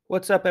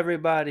What's up,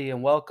 everybody,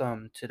 and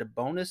welcome to the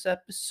bonus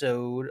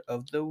episode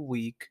of the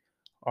week,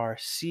 our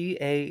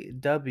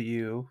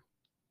C.A.W.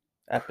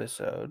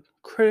 episode,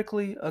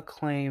 critically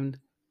acclaimed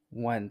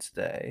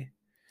Wednesday.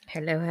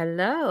 Hello,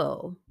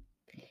 hello.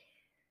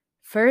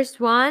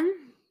 First one.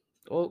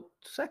 Well,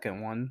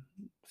 second one.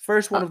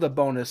 First one uh, of the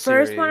bonus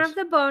First one of series.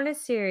 the bonus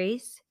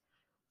series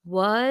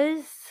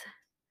was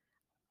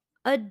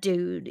a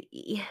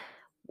duty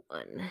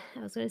one. I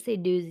was going to say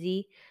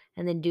doozy,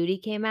 and then duty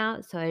came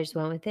out, so I just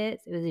went with it.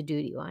 It was a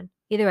duty one.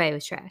 Either way, it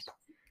was trash.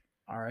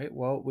 All right,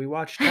 well, we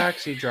watched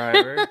Taxi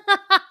Driver.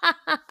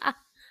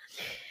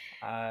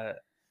 Uh,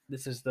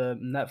 this is the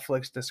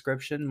Netflix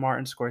description.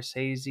 Martin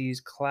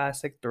Scorsese's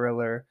classic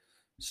thriller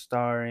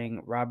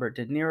starring Robert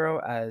De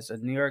Niro as a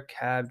New York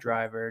cab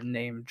driver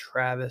named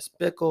Travis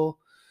Bickle,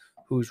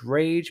 whose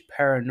rage,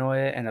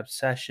 paranoia, and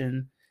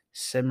obsession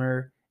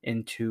simmer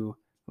into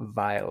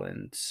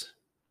violence.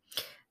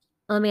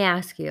 Let me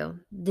ask you,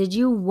 did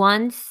you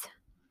once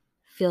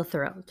feel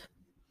thrilled?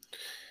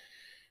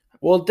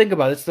 Well, think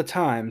about it. It's the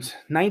times.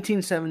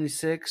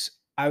 1976,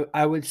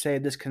 I would say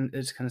this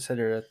is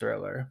considered a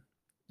thriller.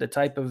 The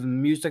type of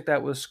music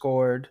that was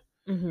scored,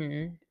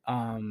 Mm-hmm.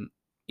 um,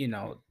 you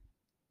know,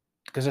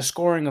 because the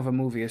scoring of a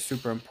movie is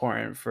super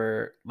important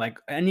for like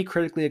any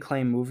critically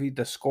acclaimed movie.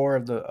 The score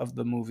of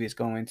the movie is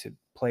going to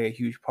play a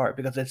huge part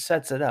because it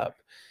sets it up.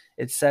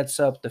 It sets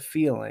up the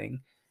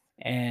feeling,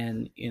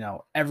 and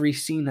every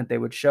scene that they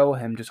would show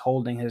him just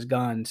holding his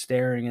gun,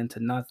 staring into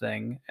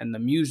nothing, and the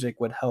music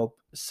would help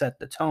set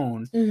the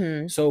tone.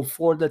 Mm-hmm. So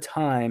for the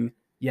time,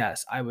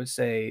 yes, I would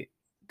say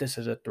this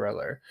is a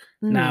thriller.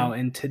 Mm-hmm. Now,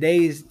 in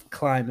today's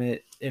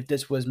climate, if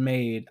this was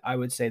made, I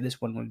would say this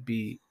one would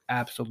be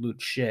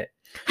absolute shit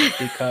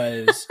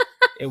because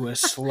it was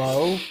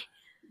slow.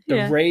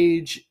 Yeah.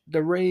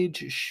 The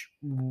rage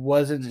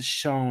wasn't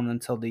shown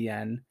until the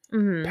end.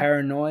 Mm-hmm.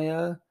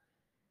 Paranoia,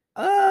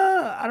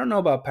 I don't know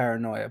about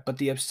paranoia, but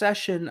the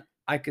obsession,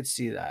 I could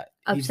see that.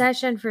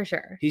 Obsession for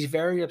sure. He's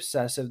very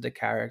obsessive, the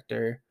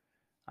character.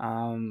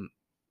 Um,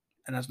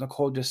 and as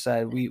Nicole just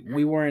said, we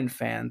weren't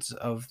fans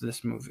of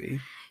this movie.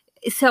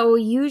 So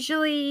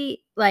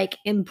usually, like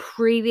in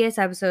previous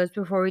episodes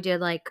before we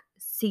did like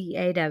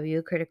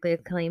C.A.W. critically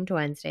acclaimed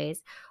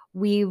Wednesdays,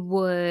 we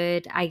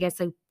would, I guess,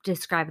 like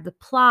describe the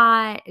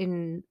plot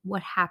and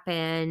what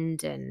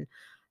happened and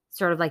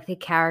sort of like the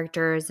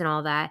characters and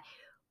all that.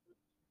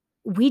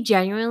 We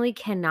genuinely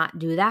cannot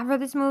do that for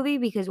this movie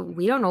because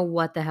we don't know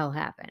what the hell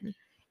happened.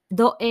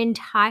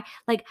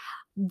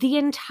 The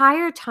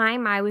entire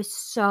time I was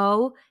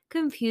so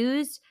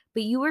confused,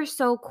 but you were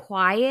so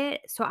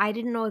quiet, so I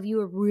didn't know if you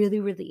were really,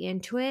 really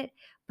into it,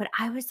 but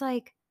I was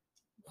like,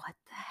 "What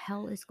the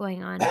hell is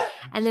going on?"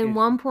 And then Excuse me.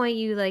 one point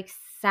you, like,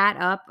 sat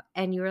up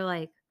and you were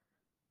like,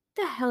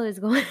 "The hell is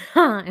going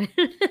on?"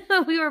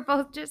 We were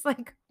both just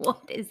like,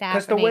 "What is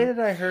Because the way happening?"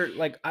 that I heard,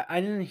 like, I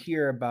didn't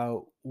hear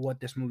about what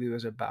this movie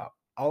was about.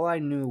 All I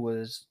knew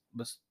was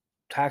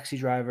Taxi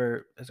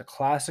Driver is a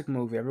classic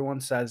movie. Everyone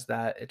says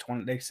that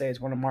they say it's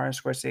one of Martin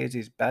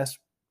Scorsese's best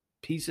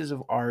pieces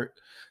of art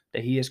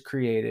that he has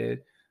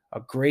created. A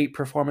great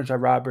performance by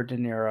Robert De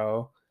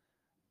Niro.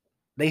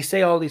 They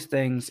say all these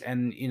things,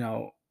 and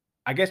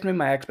I guess maybe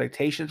my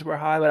expectations were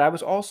high, but I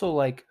was also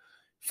like,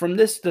 from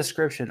this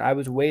description, I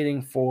was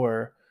waiting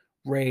for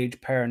rage,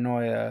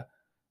 paranoia,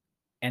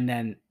 and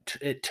then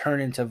it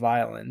turned into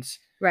violence.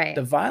 The Right.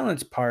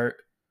 violence part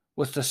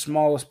was the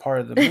smallest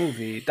part of the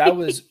movie. That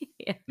was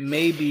Yeah.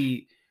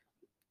 maybe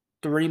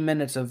 3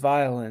 minutes of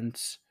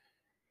violence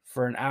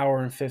for an hour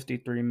and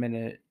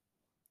 53-minute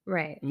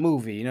Right.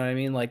 movie. You know what I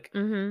mean? Like,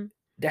 Mhm.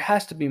 there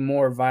has to be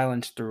more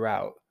violence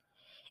throughout.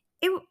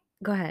 It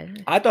Go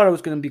ahead. I thought it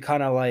was going to be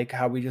kind of like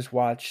how we just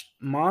watched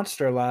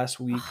Monster last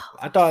week.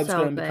 I Oh, thought it was so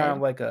going to be kind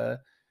of good.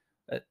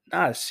 like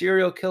not a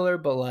serial killer,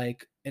 but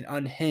like an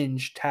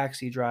unhinged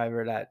taxi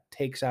driver that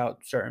takes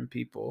out certain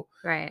people.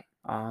 Right.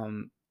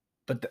 Um,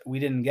 but we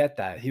didn't get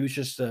that. He was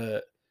just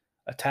a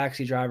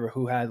taxi driver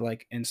who had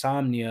like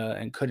insomnia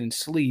and couldn't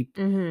sleep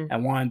Mhm.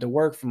 and wanted to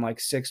work from like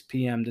 6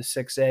 p.m. to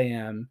 6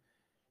 a.m.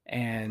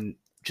 and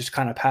just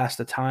kind of pass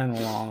the time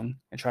along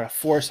and try to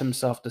force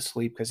himself to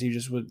sleep because he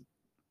just would,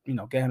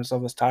 get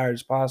himself as tired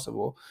as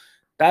possible.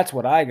 That's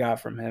what I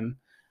got from him.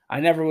 I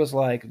never was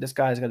like, this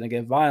guy's going to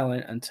get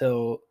violent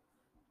until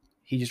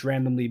he just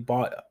randomly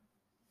bought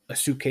a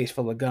suitcase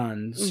full of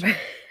guns.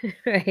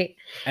 Right.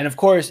 And of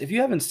course, if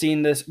you haven't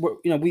seen this,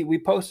 we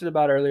posted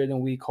about it earlier in the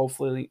week,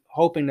 hopefully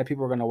hoping that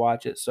people are going to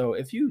watch it. So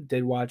if you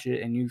did watch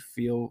it and you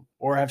feel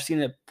or have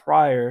seen it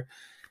prior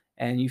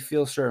and you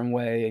feel a certain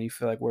way and you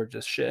feel like we're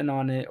just shitting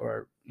on it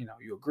or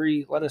you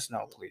agree, let us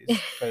know, please,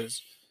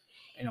 because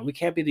we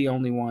can't be the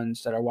only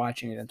ones that are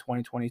watching it in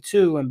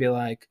 2022 and be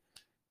like,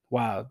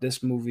 wow,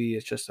 this movie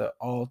is just an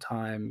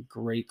all-time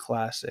great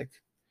classic.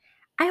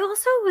 I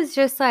also was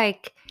just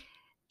like,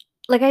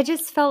 Like, I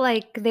just felt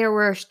like there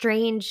were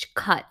strange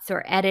cuts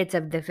or edits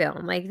of the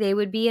film. Like, they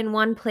would be in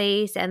one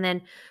place and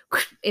then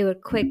it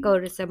would quick go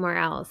to somewhere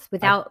else I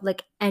without,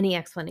 like, any I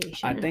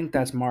explanation. think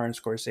that's Martin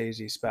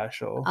Scorsese's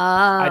special.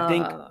 I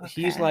think Oh,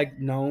 he's okay. like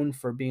known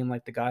for being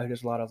like the guy who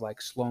does a lot of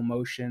like slow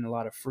motion, a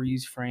lot of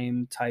freeze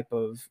frame type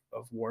of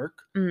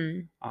work.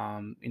 Mm,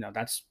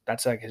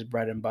 That's like his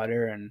bread and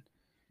butter, and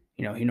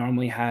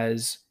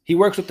he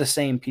works with the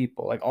same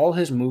people. Like all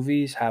his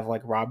movies have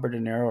like Robert De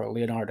Niro or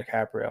Leonardo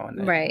DiCaprio in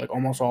it. right. Like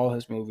almost all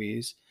his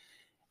movies,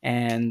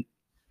 and you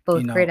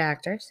Both great know,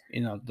 actors.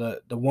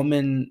 the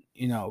woman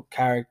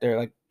character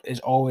like is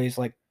always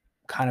like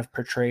kind of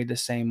portrayed the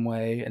same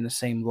way in the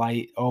same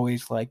light,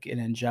 always like an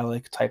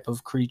angelic type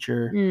of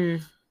creature.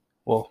 Mm.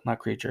 Well, not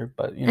creature,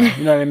 but you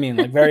know what I mean,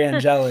 like very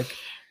angelic.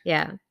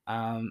 Yeah.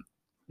 um,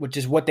 which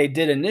is what they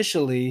did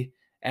initially,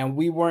 and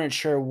we weren't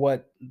sure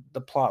what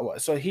the plot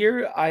was. So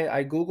here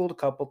I googled a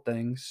couple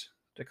things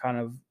to kind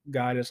of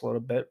guide us a little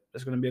bit.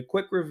 There's going to be a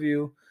quick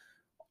review.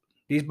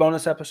 These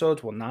bonus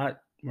episodes will not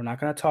we're not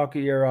going to talk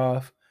your ear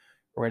off.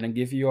 We're going to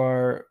give you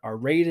our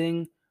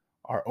rating,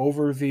 our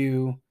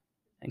overview,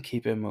 and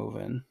keep it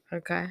moving.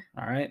 Okay.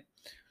 All right.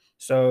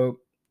 So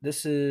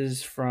this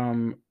is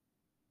from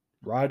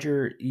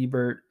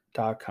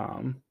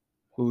RogerEbert.com,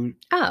 who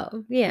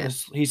Oh, yeah.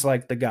 he's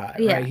like the guy, right?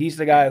 Yeah. He's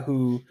the Yeah. guy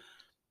who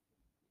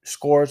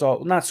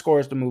not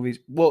scores the movies.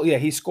 Well, yeah,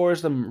 he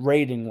scores them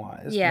rating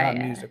wise, Yeah, not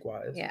yeah. music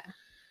wise. Yeah.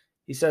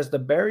 He says the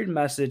buried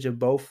message of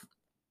both.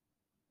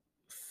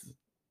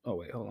 Oh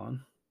wait, hold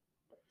on.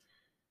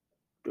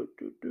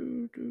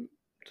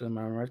 Am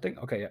I right thing?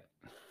 Okay,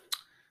 yeah.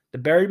 The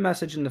buried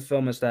message in the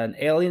film is that an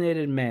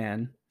alienated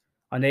man,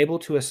 unable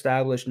to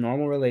establish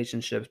normal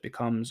relationships,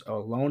 becomes a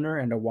loner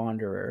and a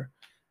wanderer,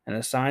 and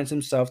assigns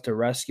himself to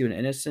rescue an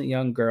innocent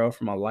young girl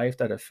from a life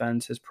that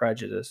offends his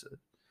prejudices.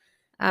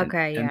 And,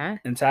 Okay, and, yeah.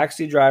 and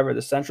Taxi Driver,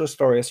 the central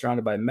story is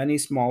surrounded by many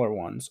smaller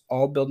ones,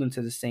 all built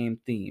into the same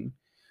theme.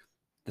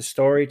 The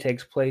story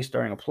takes place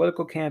during a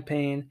political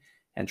campaign,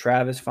 and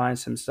Travis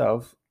finds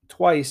himself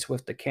twice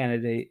with the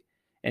candidate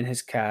in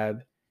his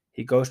cab.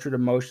 He goes through the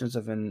motions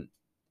of an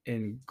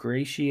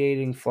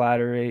ingratiating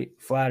flattery,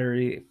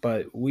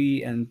 but all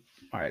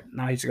right,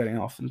 now he's getting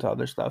off into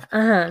other stuff,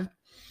 Uh-huh.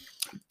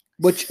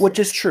 which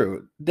is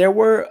true. There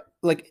were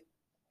like,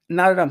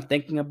 now that I'm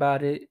thinking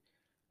about it,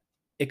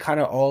 it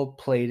kind of all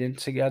played in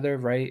together,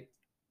 right?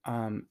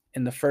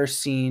 In the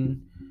first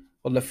scene,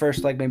 well, the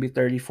first like maybe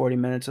 30, 40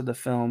 minutes of the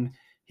film,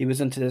 he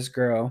was into this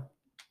girl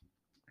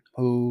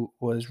who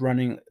was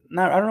running.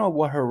 Not I don't know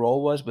what her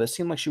role was, but it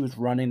seemed like she was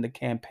running the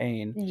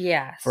campaign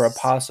for a Yes.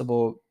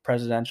 possible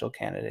presidential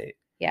candidate.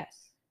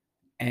 Yes.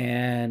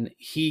 And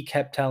he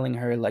kept telling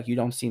her like, "You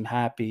don't seem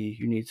happy.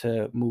 You need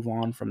to move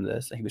on from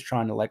this." And he was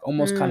trying to like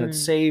almost kind of Mm.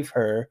 save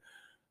her.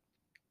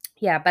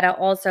 Yeah, but it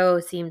also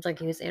seemed like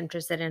he was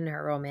interested in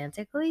her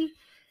romantically.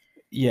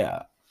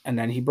 Yeah, and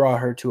then he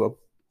brought her to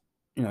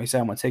he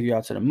said, "I'm gonna take you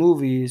out to the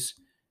movies,"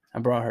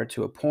 and brought her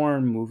to a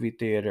porn movie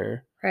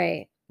theater,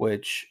 Right.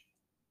 which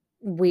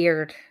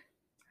Weird.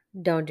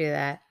 Don't do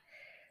that.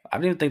 I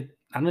don't even think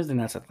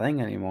that's a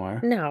thing anymore.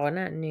 No,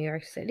 not in New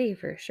York City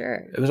for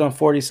sure. It was on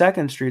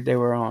 42nd Street they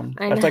were on.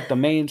 I That's know. like the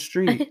main I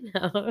street.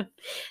 know.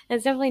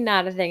 It's definitely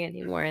not a thing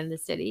anymore in the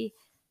city.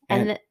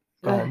 And And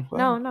go ahead, go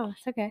no, ahead, no,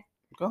 it's okay.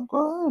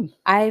 go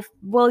ahead.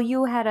 Well,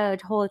 you had a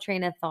whole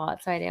train of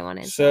thought, so I didn't want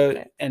to interrupt So,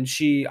 it. and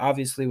she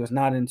obviously was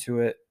not into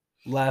it.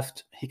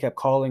 Left. He kept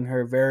calling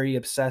her very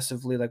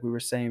obsessively, like we were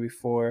saying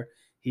before.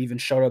 He even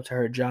showed up to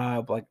her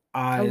job, like A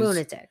eyes.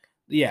 lunatic.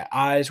 Yeah,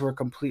 eyes were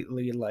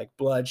completely like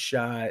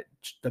bloodshot.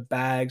 The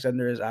bags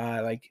under his eye,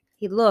 like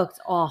He looked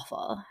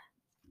awful.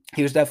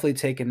 he was definitely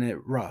taking it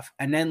rough.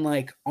 And then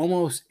like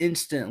almost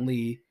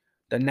instantly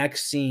the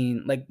next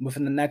scene, like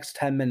within the next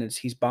 10 minutes,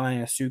 he's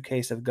buying a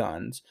suitcase of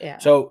guns. Yeah.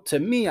 So to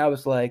me, I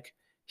was like,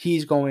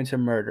 he's going to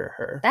murder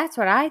her. That's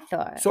what I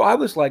thought. So I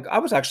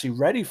was actually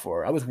ready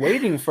for it. I was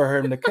waiting for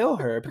him to kill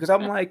her because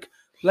I'm like,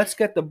 let's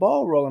get the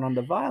ball rolling on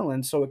the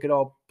violence so it could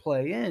all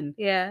play in.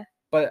 Yeah.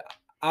 But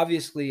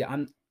obviously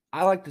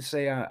I like to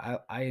say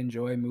I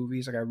enjoy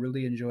movies. Like I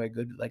really enjoy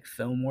good like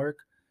film work,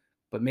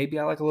 but maybe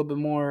I like a little bit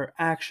more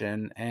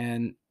action,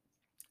 and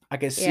I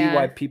can see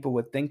why Yeah. people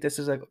would think this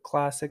is a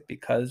classic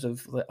because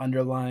of the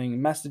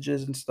underlying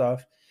messages and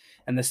stuff.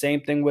 And the same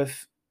thing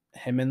with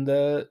him and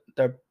the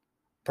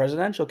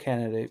presidential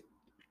candidate.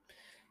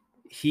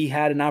 He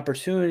had an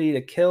opportunity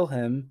to kill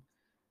him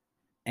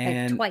Like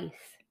and twice.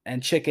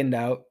 chickened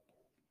out.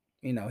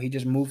 He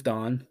just moved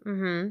on.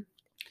 Mhm.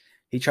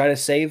 He tried to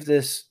save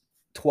this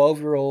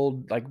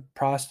 12-year-old like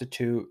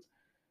prostitute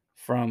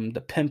from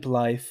the pimp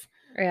life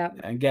Yeah.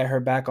 and get her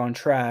back on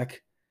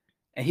track.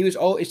 And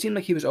it seemed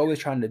like he was always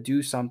trying to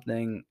do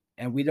something,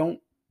 and we don't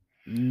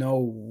know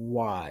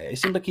why. It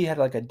seemed like he had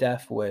like a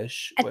death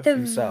wish At with the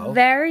himself.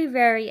 very,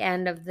 very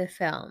end of the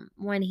film,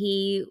 when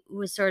he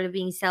was sort of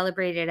being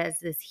celebrated as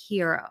this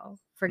hero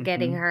for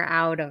getting Hmm. her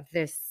out of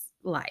this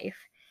life.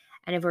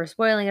 And if we're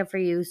spoiling it for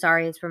you,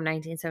 sorry, it's from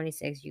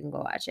 1976. You can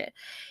go watch it.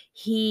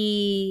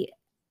 He,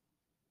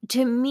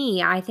 to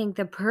me, I think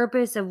the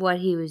purpose of what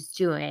he was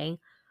doing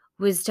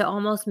was to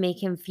almost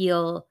make him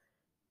feel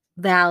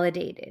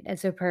validated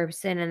as a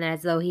person and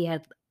as though he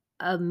had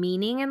a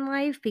meaning in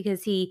life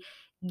because he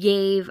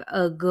gave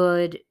a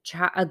good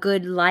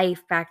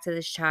life back to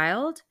this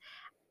child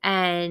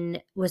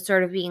and was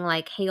sort of being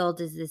like hailed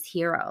as this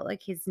hero.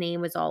 Like his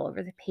name was all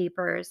over the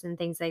papers and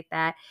things like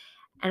that.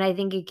 And I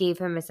think it gave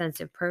him a sense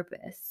of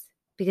purpose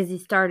because he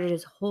started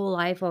his whole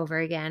life over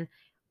again,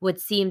 what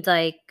seemed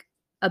like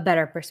a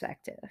better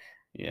perspective.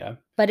 Yeah.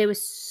 But it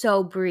was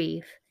so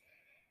brief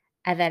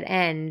at that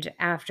end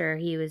after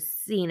he was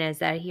seen as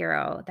that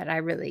hero that I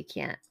really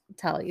can't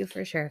tell you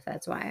for sure if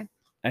that's why.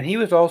 And he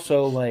was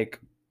also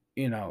like,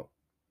 you know,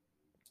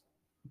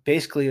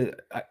 basically,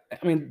 I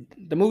mean,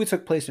 the movie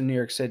took place in New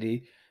York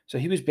City, so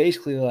he was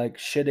basically like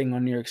shitting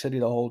on New York City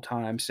the whole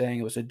time, saying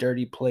it was a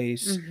dirty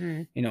place,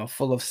 Mhm.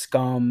 full of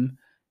scum.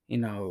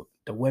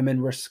 The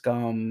women were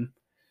scum.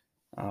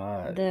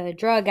 Uh, The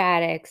drug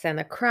addicts and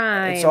the it's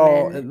crime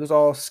all and it was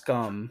all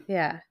scum.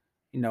 yeah.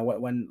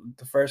 When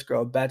the first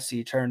girl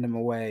Betsy turned him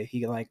away,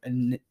 he like,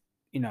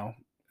 you know,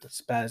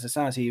 as bad as it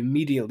sounds, he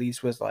immediately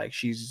was like,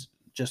 she's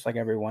just like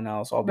everyone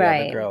else, all the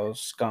other Right.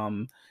 girls,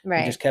 scum. He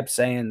Right. just kept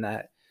saying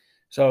that.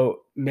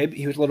 So maybe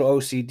he was a little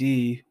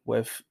OCD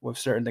with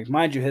certain things.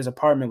 Mind you, his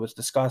apartment was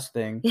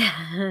disgusting,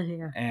 Yeah.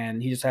 Yeah.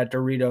 and he just had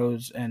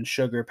Doritos and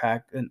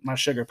not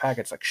sugar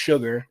packets, like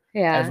sugar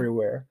Yeah.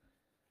 everywhere.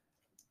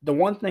 The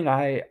one thing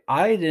I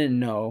didn't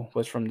know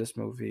was from this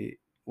movie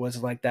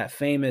was like that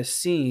famous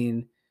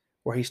scene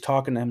where he's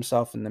talking to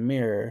himself in the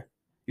mirror.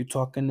 You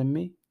talking to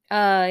me?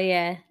 Oh,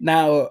 yeah.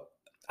 Now,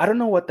 I don't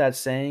know what that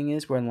saying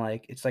is when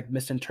like it's like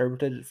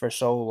misinterpreted for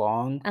so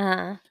long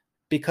Uh-huh.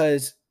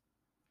 because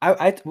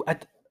I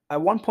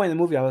at one point in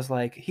the movie I was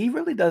like, he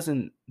really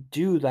doesn't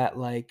do that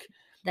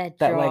That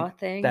that jaw like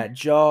thing. that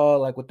jaw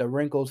like with the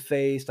wrinkled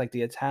face like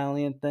the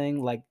Italian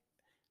thing. Like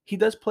he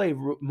does play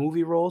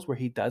movie roles where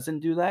he doesn't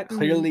do that. Mhm.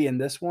 Clearly in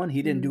this one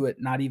he didn't Mhm. do it,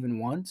 not even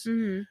once.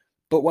 Mhm.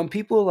 But when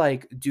people,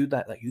 like, do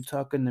that, like, "You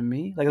talking to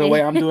me?" Like, the Yeah.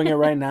 way I'm doing it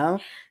right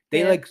now, they,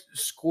 Yeah. like,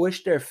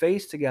 squish their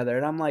face together,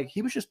 and I'm like,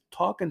 "He was just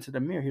talking to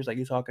the mirror." He was like,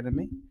 "You talking to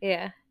me?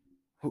 Yeah.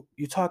 Who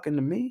you talking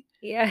to me?"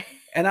 Yeah.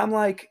 And I'm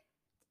like,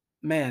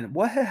 "Man,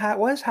 what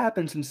has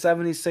happened since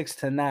 '76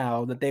 to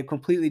now that they've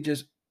completely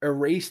just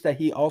erased that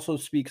he also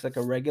speaks like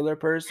a regular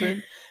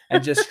person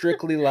and just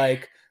strictly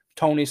like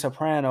Tony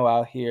Soprano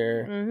out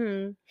here?"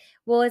 Mhm.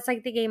 Well, it's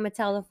like the game of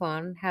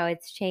telephone, how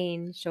it's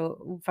changed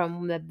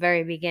from the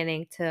very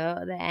beginning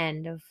to the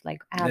end of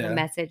like how the Yeah.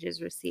 message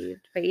is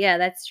received. But yeah,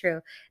 that's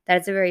true.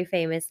 That's a very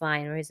famous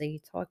line where he's like, "You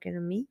talking to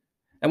me?"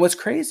 And what's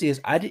crazy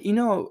is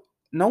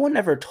no one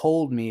ever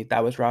told me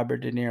that was Robert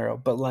De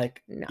Niro, but,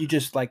 like, No. you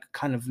just, like,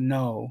 kind of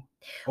know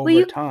Well,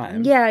 over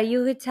time. yeah,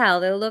 you could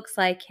tell it looks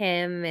like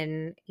him,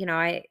 and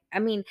I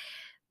mean,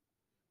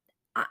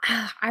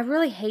 I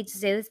really hate to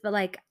say this, but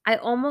like, I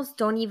almost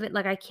don't even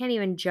like, I can't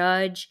even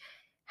judge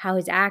how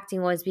his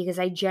acting was because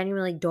I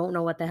genuinely don't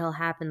know what the hell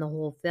happened the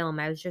whole film.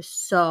 I was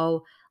just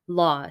so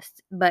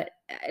lost. But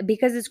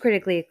because it's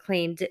critically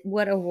acclaimed,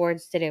 what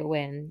awards did it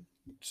win?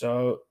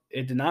 So,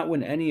 it did not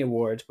win any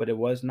awards, but it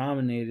was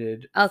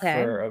nominated Okay.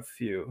 for a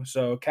few.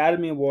 So,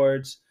 Academy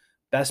Awards,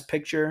 Best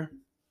Picture,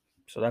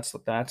 so that's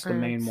the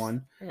main That's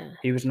one. yeah.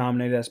 He was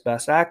nominated as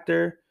Best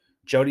Actor.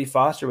 Jodie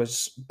Foster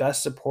was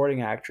Best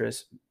Supporting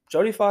Actress.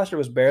 Jodie Foster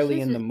was barely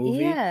She's in the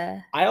movie.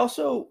 yeah. I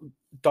also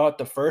thought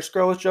the first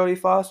girl was Jodie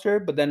Foster,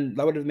 but then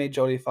that would have made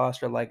Jodie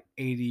Foster like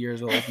 80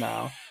 years old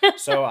now.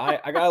 So I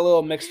got a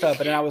little mixed up,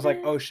 and then I was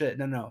like, oh shit,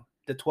 no,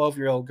 the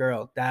 12-year-old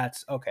girl,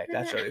 that's okay,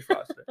 that's Jodie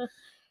Foster.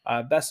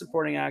 Best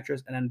Supporting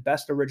Actress, and then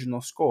Best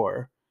Original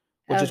Score,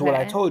 which is what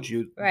I Okay. told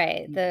you,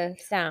 Right, the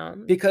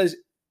sound. because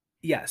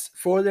yes,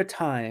 for the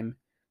time,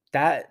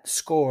 that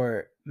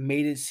score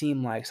made it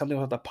seem like something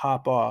was about to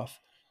pop off,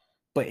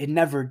 but it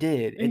never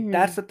did.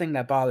 That's Mhm. the thing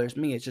that bothers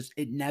me. It's just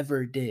it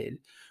never did.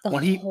 The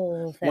When he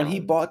whole when he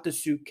film. bought the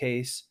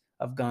suitcase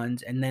of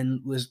guns and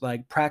then was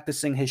like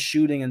practicing his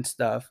shooting and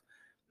stuff,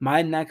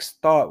 my next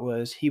thought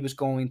was he was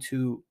going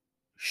to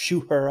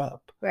shoot her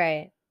up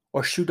Right.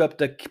 or shoot up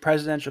the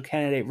presidential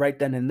candidate right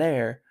then and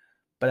there,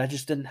 but that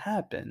just didn't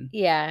happen.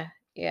 Yeah.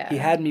 He Yeah.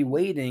 had me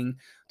waiting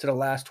to the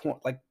last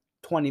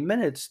 20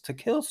 minutes to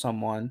kill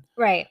someone,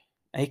 Right.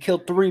 and he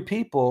killed 3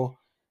 people,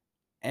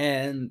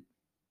 and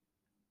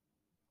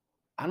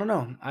I don't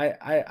know.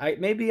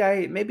 Maybe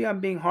I'm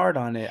being hard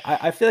on it.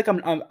 I feel like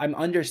I'm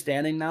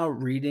understanding now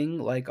reading,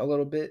 like, a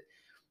little bit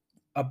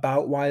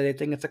about why they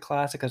think it's a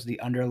classic, 'cause the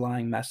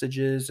underlying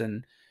messages,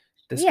 and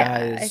this guy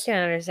Yeah, I is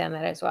can understand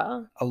that as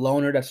well. a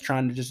loner that's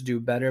trying to just do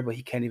better, but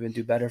he can't even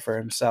do better for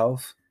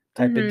himself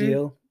type of Mhm.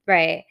 deal.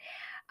 Right.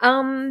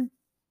 Um,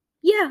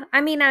 yeah,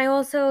 I mean, I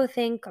also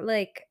think,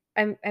 like,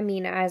 I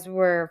mean, as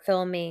we're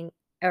filming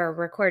or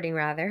recording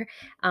rather,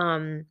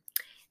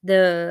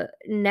 the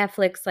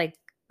Netflix, like,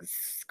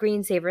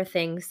 screensaver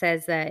thing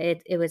says that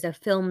it was a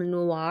film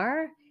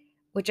noir,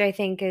 which I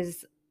think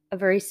is a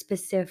very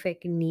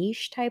specific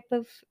niche type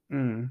of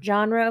Mm.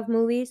 genre of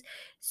movies.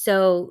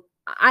 So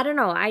I don't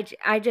know.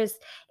 I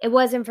just it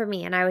wasn't for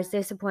me, and I was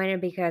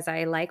disappointed because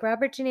I like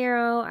Robert De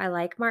Niro, I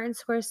like Martin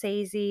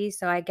Scorsese,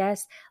 so I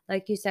guess,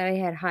 like you said, I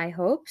had high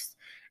hopes,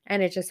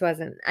 and it just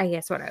wasn't, I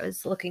guess, what I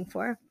was looking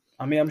for.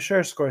 I mean, I'm sure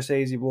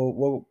Scorsese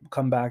will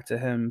come back to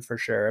him for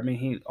sure. I mean,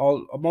 he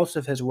all most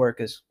of his work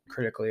is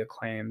critically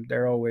acclaimed.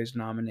 They're always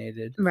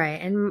nominated.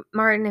 Right, and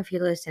Martin, if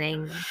you're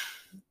listening,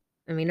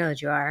 and we know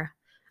that you are,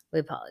 we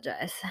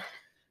apologize.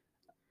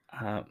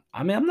 I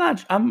mean, I'm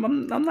not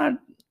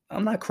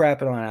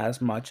crapping on it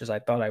as much as I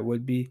thought I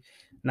would be.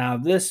 Now,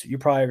 this you're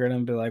probably gonna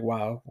be like,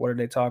 wow, what are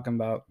they talking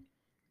about?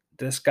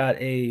 This got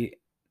a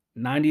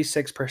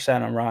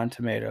 96% on Rotten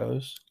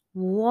Tomatoes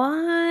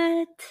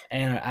What?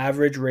 and an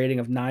average rating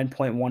of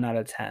 9.1 out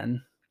of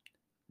 10.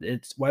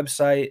 Its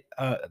website,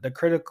 the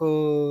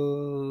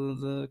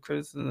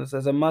criticism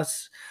says a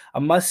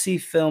must see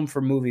film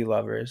for movie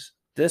lovers.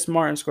 This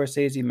Martin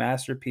Scorsese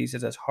masterpiece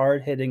is as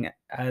hard hitting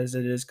as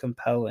it is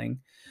compelling,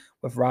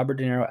 with Robert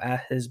De Niro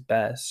at his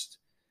best.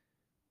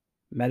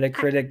 I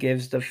Metacritic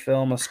gives the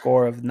film a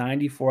score of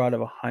 94 out of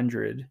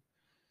 100.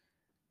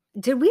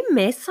 Did we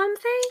miss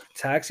something?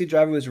 Taxi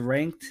Driver was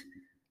ranked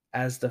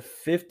as the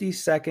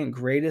 52nd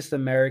greatest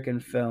American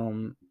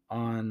film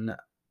on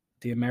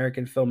the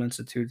American Film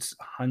Institute's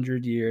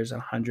 100 Years,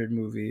 100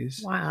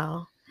 Movies.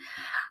 Wow.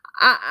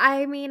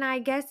 I mean, I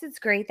guess it's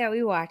great that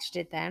we watched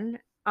it then.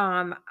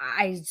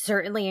 I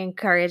certainly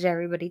encourage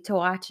everybody to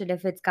watch it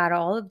if it's got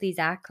all of these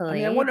I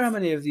mean, I wonder how accolades.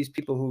 many of these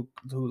people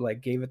who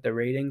like gave it the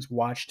ratings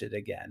watched it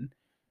again.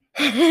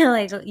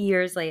 Like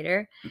years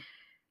later.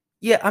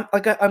 Yeah,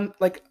 I'm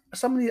like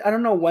somebody. I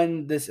don't know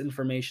when this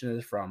information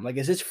is from. Like,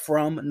 is this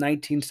from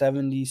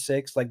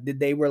 1976? Like, did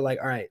they were like,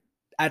 all right,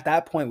 at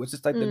that point, was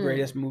this like the Mm.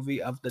 greatest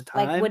movie of the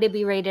Like, time? would it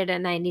be rated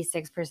at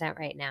 96%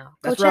 right now?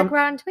 Go That's where check I'm.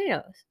 Rotten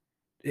Tomatoes.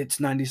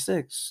 It's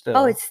 96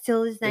 Oh, it still.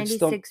 still is It's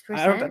still. I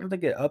 96%? don't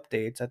think it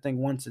updates. I think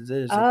once it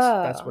is,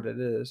 that's what Oh. it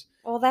is.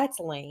 Well, that's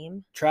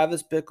lame.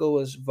 Travis Bickle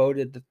was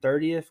voted the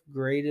 30th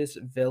greatest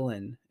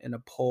villain in a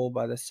poll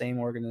by the same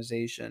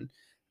organization.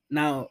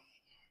 Now,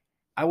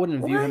 I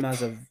wouldn't view him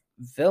as What? a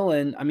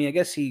villain. I mean, I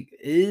guess he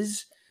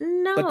is, but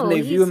then No, they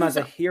view him as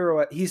a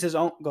hero. He's his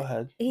own. Go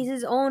ahead. he's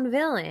his own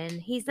villain.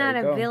 He's There not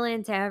you a go.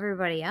 villain to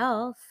everybody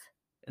else.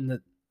 And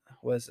the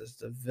was this?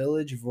 The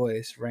Village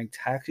Voice ranked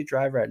Taxi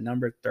Driver at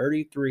number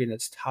 33 in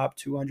its top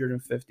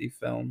 250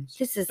 films,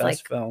 This is best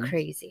like films.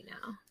 crazy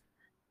now.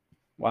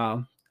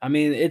 Wow. I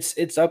mean,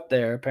 it's up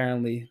there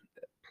apparently.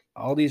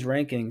 All these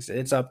rankings,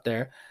 it's up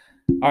there.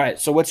 All right.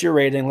 So what's your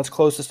rating? Let's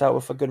close this out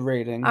with a good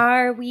rating.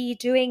 Are we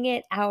doing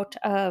it out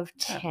of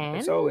Yeah, 10?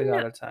 it's always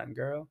out of 10,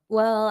 girl.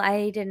 Well,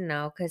 I didn't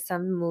know because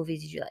some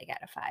movies you do like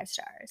out of 5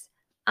 stars.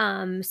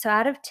 So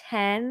out of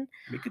 10,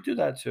 We could do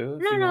that too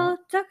if no, you no, want.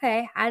 it's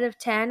okay. Out of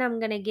 10, I'm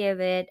gonna give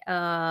it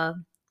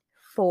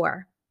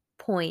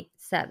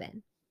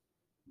 4.7.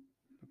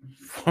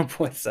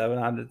 4.7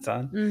 out of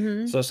 10.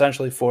 Mm-hmm. So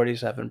essentially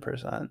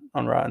 47%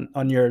 on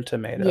your Yeah, it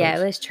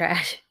tomatoes. was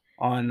trash.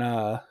 On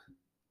I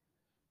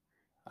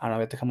don't know,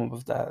 we have to come up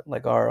with that,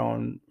 like our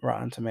own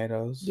Rotten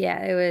Tomatoes.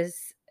 Yeah, it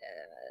was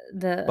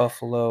the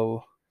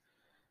Buffalo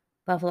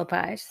buffalo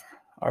pies.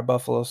 our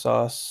buffalo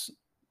sauce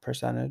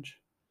percentage.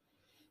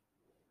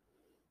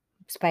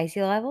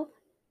 Spicy level?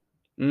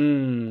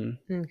 Mm.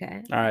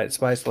 Okay. All right,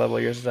 spice level.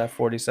 Yours is at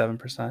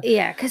 47%.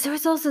 Yeah, because there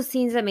was also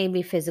scenes that made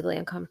me physically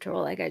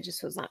uncomfortable. Like I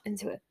just was not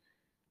into it.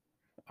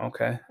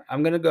 Okay.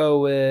 I'm gonna go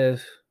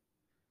with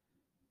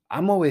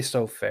I'm always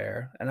so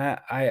fair, and I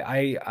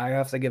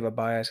have to give a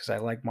bias because I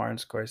like Martin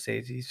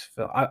Scorsese's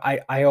film.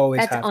 I always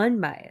That's have.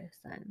 unbiased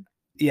then.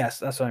 Yes,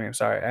 that's what I mean.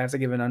 Sorry, I have to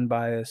give an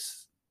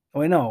unbiased.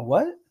 Wait, no,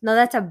 what? No,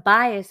 that's a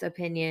biased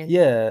opinion.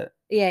 Yeah,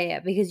 Yeah, yeah,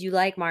 because you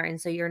like Martin,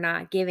 so you're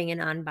not giving an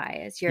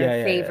unbiased. You're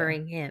yeah.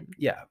 favoring him.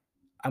 Yeah,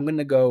 I'm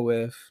gonna go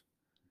with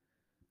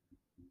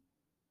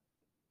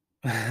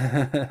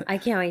I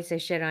can't wait to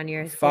shit on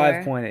your score.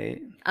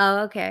 5.8. Oh,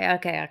 okay,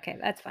 okay, okay.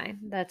 That's fine.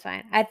 That's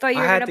fine. I thought you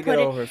I were had gonna to get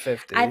put it. over I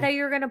 50. thought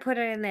you were gonna put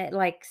it in the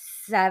like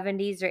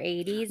 70s or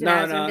 80s, and I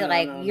No, was gonna no, be no,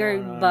 like, no, "You're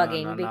no, no, no,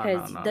 bugging," no, no, no,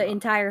 because no, the no.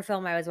 entire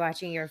film I was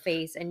watching your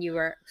face, and you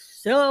were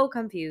so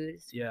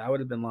confused. Yeah, I would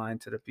have been lying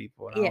to the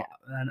people, Yeah.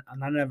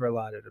 and I never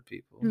lie to the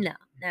people. No,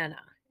 no, no.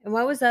 And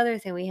what was the other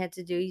thing we had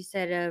to do? You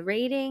said a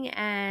rating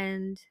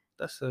and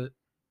That's oh,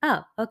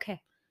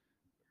 okay.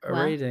 a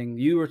Well, rating.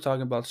 You were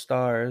talking about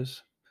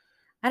stars.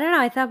 I don't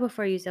know. I thought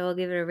before you said we'll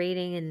give it a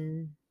rating,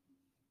 and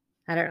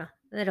I don't know.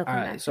 It'll All come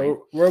right, back to me.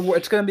 so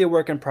it's gonna be a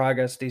work in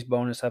progress. These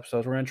bonus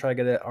episodes, we're gonna try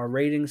to get our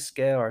rating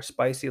scale, our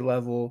spicy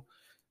level,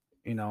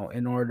 in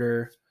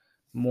order,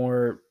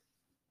 more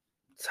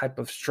type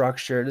of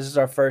structure. This is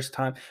our first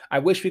time. I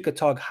wish we could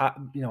talk,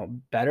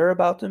 better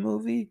about the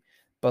movie,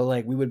 but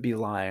like we would be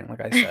lying.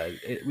 Like I said,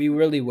 we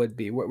really would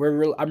be.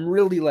 I'm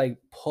really like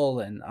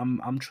pulling.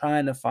 I'm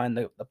trying to find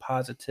the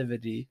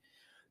positivity.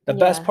 The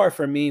best Yeah. part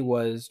for me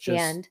was The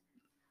just end.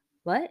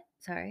 What?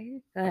 Sorry.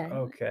 Go ahead.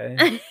 okay.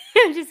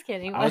 I'm just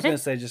kidding. I was What? gonna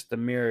say just the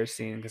mirror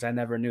scene because I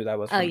never knew that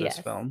was Oh from this yes.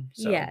 film.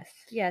 So Yes.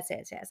 Yes,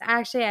 yes, yes.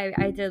 Actually,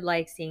 I did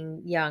like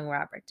seeing young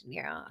Robert De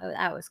Niro.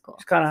 That was cool.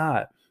 it's kind of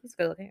hot. He's a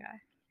good looking guy.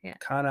 Yeah.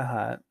 Kinda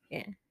hot.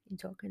 Yeah. You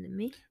talking to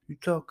me? You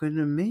talking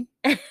to me?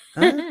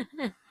 Huh?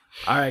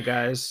 Alright,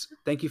 guys.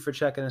 Thank you for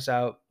checking us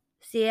out.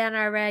 See you on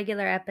our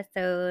regular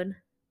episode.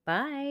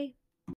 Bye.